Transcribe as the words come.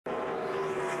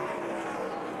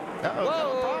Uh-oh,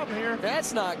 got a problem here.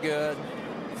 That's not good.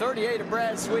 38 of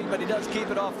Brad Sweet, but he does keep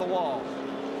it off the wall.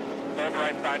 Both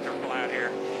right sides are flat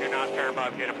here. Do not tear them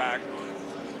up. Get it back.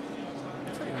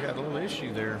 I think we got a little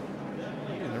issue there.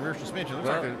 In the rear suspension. Looks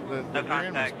Well, like the No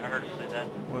contact. I heard him say that.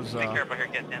 was Be careful here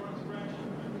getting in.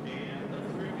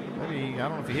 maybe, I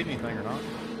don't know if he hit anything or not.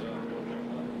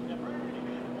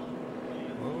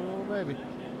 Oh, baby.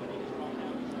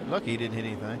 Lucky he didn't hit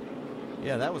anything.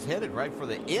 Yeah, that was headed right for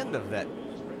the end of that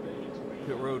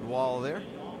pit road wall there.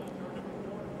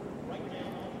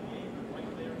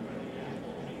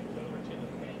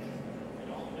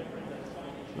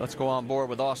 Let's go on board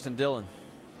with Austin Dillon.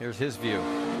 Here's his view.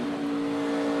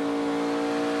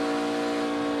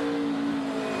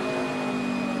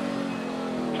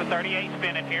 So 38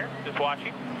 spinning here. Just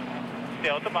watching.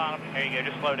 Still at the bottom. There you go.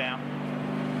 Just slow down.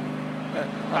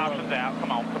 Options out.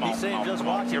 Come on. Come on. He's saying just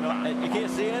watch him. You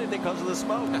can't see anything because of the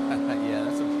smoke. Yeah,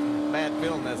 that's a bad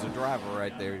feeling as a driver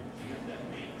right there.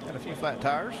 Got a few flat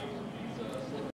tires.